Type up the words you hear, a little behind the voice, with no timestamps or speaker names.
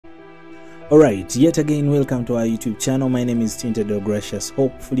Alright, yet again, welcome to our YouTube channel. My name is Tinted Gracious.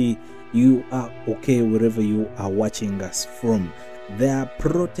 Hopefully you are okay wherever you are watching us from. There are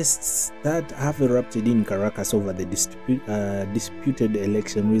protests that have erupted in Caracas over the disputed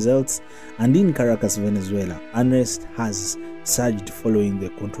election results, and in Caracas, Venezuela, unrest has surged following the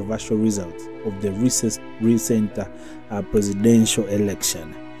controversial results of the recent presidential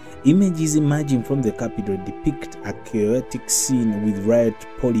election. Images emerging from the capital depict a chaotic scene with riot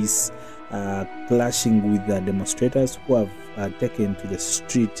police clashing with the demonstrators who have taken to the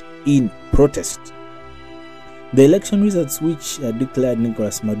street in protest. The election results, which declared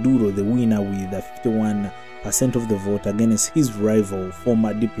Nicolas Maduro the winner with 51% of the vote against his rival,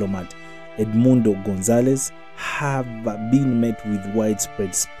 former diplomat Edmundo Gonzalez, have been met with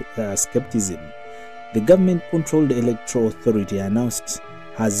widespread skepticism. The government-controlled electoral authority announced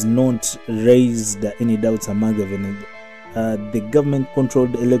has not raised any doubts among the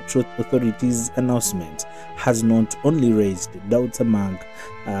government-controlled electoral authority's announcement has not only raised doubts among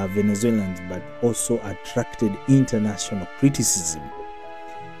Venezuelans but also attracted international criticism.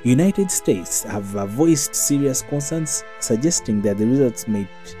 United States have voiced serious concerns, suggesting that the results may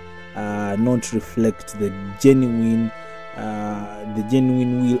not reflect the genuine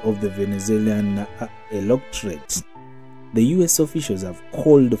will of the Venezuelan electorate. The U.S. officials have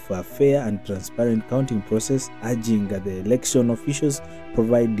called for a fair and transparent counting process, urging that the election officials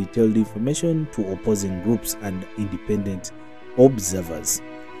provide detailed information to opposing groups and independent observers.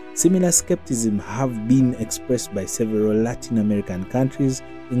 Similar skepticism have been expressed by several Latin American countries,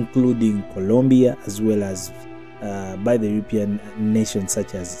 including Colombia, as well as by the European nations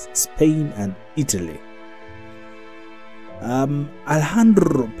such as Spain and Italy.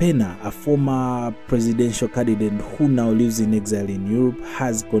 Alejandro Pena, a former presidential candidate who now lives in exile in Europe,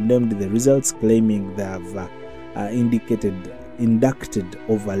 has condemned the results, claiming they have inducted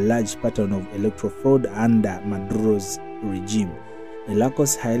over a large pattern of electoral fraud under Maduro's regime.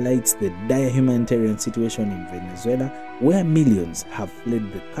 Elacos highlights the dire humanitarian situation in Venezuela, where millions have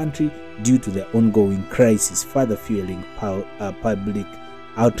fled the country due to the ongoing crisis, further fueling public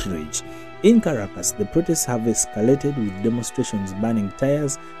outrage. In Caracas, the protests have escalated, with demonstrations burning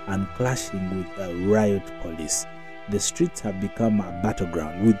tires and clashing with riot police. The streets have become a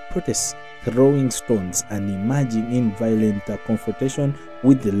battleground, with protests throwing stones and emerging in violent confrontation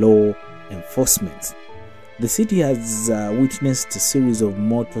with the law enforcement. The city has witnessed a series of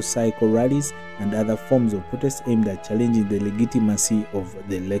motorcycle rallies and other forms of protest aimed at challenging the legitimacy of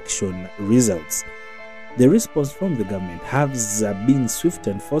the election results. The response from the government has been swift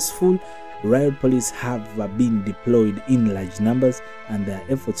and forceful. Riot police have been deployed in large numbers, and their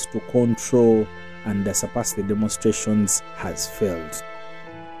efforts to control and suppress the demonstrations has failed.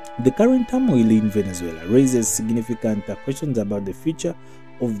 The current turmoil in Venezuela raises significant questions about the future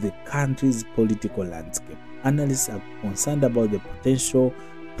of the country's political landscape. Analysts are concerned about the potential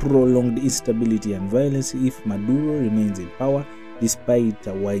prolonged instability and violence if Maduro remains in power, despite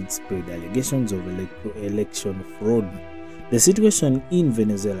widespread allegations of election fraud. The situation in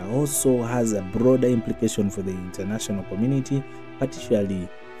Venezuela also has a broader implication for the international community, particularly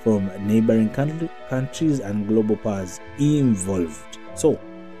from neighboring countries and global powers involved. So,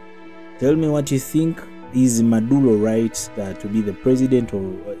 tell me what you think. Is Maduro right to be the president,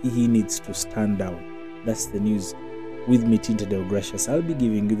 or he needs to stand down? That's the news with me, Tinted Gracious. I'll be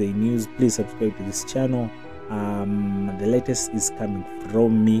giving you the news. Please subscribe to this channel. The latest is coming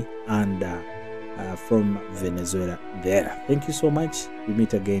from me and from Venezuela there. Thank you so much. We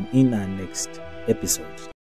meet again in our next episode.